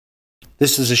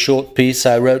This is a short piece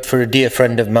I wrote for a dear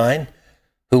friend of mine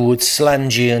who would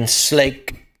slangy and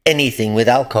slake anything with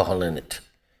alcohol in it.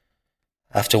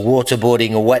 After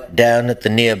waterboarding a wet down at the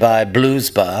nearby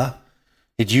blues bar,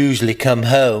 he'd usually come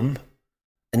home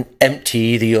and empty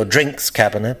either your drinks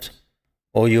cabinet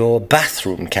or your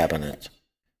bathroom cabinet,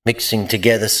 mixing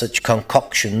together such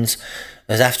concoctions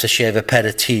as aftershave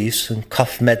aperitifs and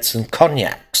cough medicine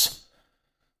cognacs.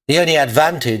 The only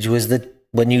advantage was that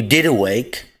when you did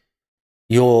awake,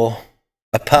 your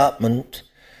apartment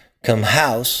come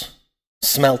house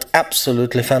smelt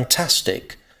absolutely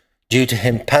fantastic due to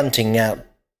him panting out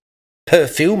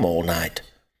perfume all night.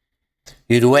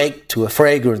 You'd wake to a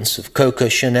fragrance of Coco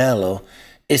Chanel or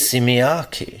Issey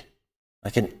Miyake,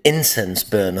 like an incense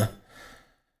burner.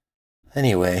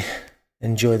 Anyway,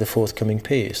 enjoy the forthcoming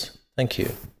piece. Thank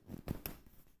you.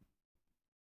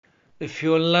 If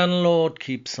your landlord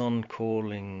keeps on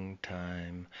calling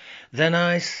time, then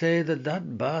I say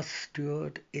that bar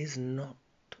steward is not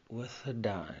worth a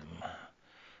dime.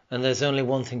 And there's only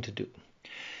one thing to do,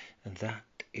 and that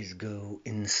is go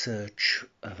in search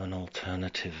of an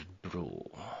alternative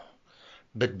brew.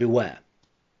 But beware.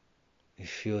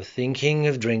 If you're thinking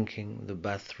of drinking the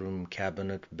bathroom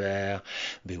cabinet bare,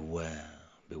 beware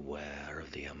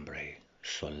of the Ambre,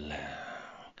 Solaire.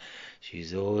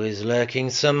 She's always lurking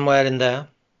somewhere in there.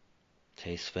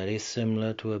 Tastes very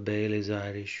similar to a Bailey's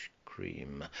Irish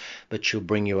cream, but she'll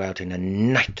bring you out in a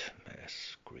nightmare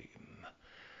scream.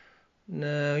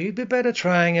 No, you'd be better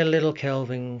trying a little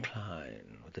Calvin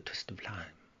Klein with a twist of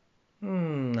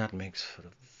lime. That makes for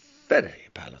a very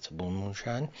palatable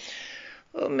moonshine.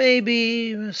 Or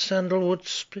maybe a sandalwood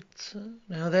spritzer.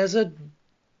 Now there's a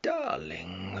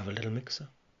darling of a little mixer.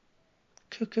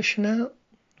 Coco Chanel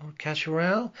or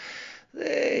Casual.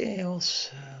 They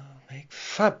also make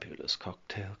fabulous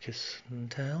cocktail kiss and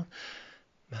tell.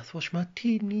 Mouthwash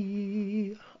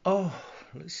martini. Oh,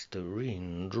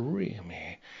 Listerine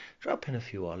dreamy. Drop in a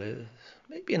few olives,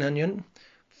 maybe an onion.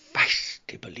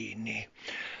 Feisty Bellini.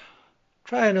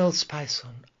 Try an old spice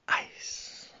on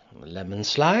ice. A lemon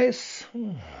slice.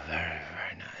 Very,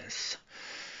 very nice.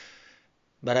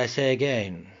 But I say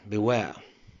again, beware.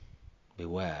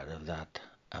 Beware of that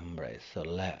Ambre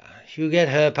Solaire. You get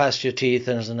her past your teeth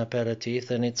as an aperitif,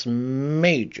 and it's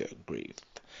major grief.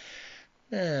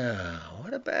 Now,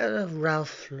 what about a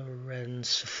Ralph Lauren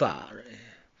Safari?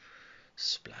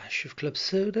 Splash of club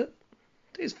soda.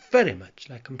 Tastes very much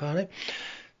like Campari.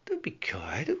 Don't be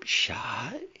coy, don't be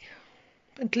shy.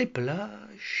 Bentley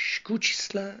Blush, Gucci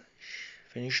Slush.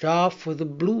 Finished off with a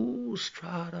blue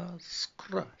Strada's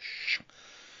Crush.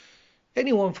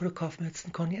 Anyone for a cough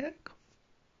medicine cognac?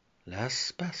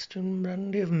 Last bastion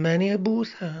brandy of many a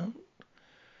booth hound.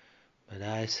 But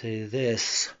I say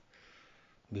this,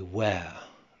 beware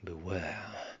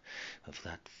of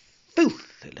that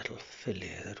filthy little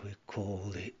filly that we call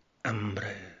the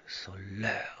Ambre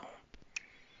Solaire.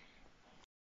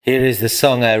 Here is the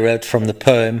song I wrote from the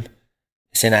poem.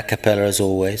 It's in a cappella as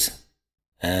always.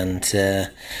 And,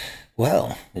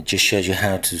 well, it just shows you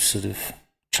how to sort of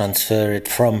transfer it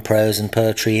from prose and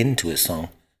poetry into a song.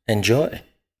 Enjoy.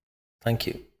 Thank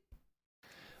you.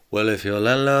 Well, if your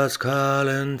landlord's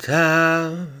calling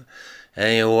town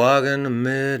and you're walking the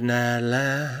midnight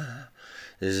line,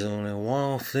 there's only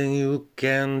one thing you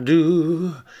can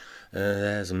do, and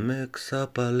that's mix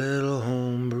up a little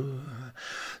homebrew.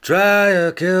 Try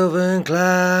a Calvin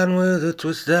Klein with a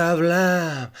twist of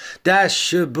lime.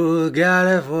 Dash your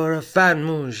Bugatti for a fine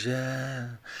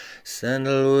moonshine.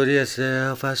 Sandalwood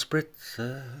yourself a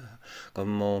spritzer.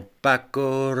 Come on,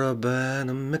 Paco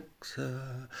Rabanne a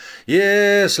mixer.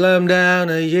 Yeah, slam down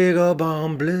a Jaeger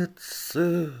bomb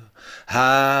blitzer.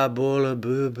 Highball a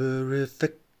Burberry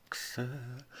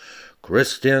fixer.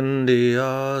 Christian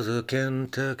Dior's a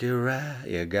Kentucky Rye.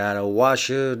 You gotta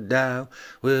wash it down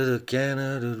with a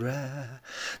Canada Dry.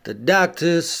 The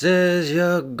doctor says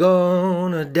you're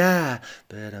gonna die.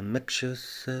 Better mix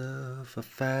yourself a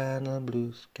final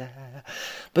blue sky.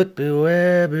 But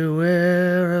beware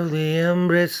of the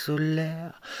Ambre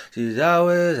Solaire. She's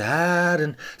always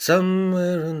hiding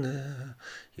somewhere in there.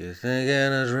 You're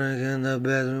thinking of drinking the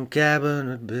bedroom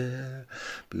cabinet beer.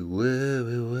 Beware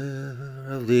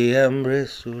of the Ambre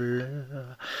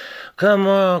Solaire. Come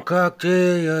on,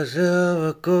 cocktail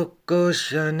yourself a Coco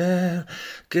Chanel.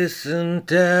 Kiss and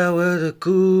tell with a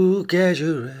cool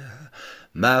casual.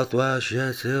 Mouthwash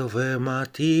yourself a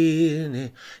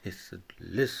martini. It's a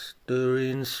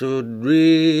Listerine so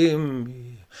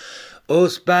dreamy. Oh,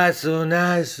 spice so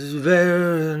nice is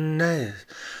very nice.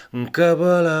 A couple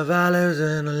of olives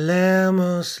and a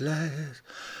lemon slice.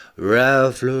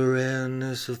 Ralph Lauren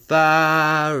is a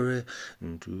fiery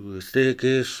into a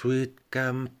sticky sweet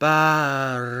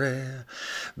Campari.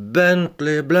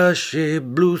 Bentley blushy,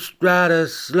 blue strata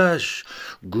slush,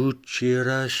 Gucci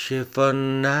rushy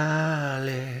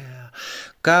finale.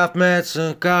 Cough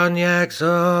and cognacs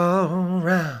all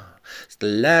round. It's the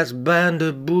last band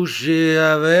of bushy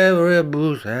of every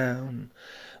booze hound.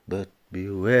 But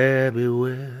beware,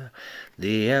 beware,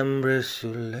 the Ambre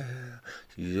Solaire.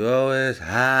 She's always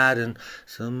hiding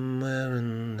somewhere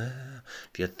in there.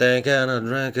 If you're thinking of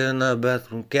drinking a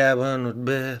bathroom cabin with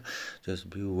beer, just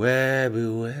beware,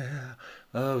 beware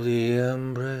of the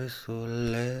Ambre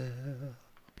Solaire.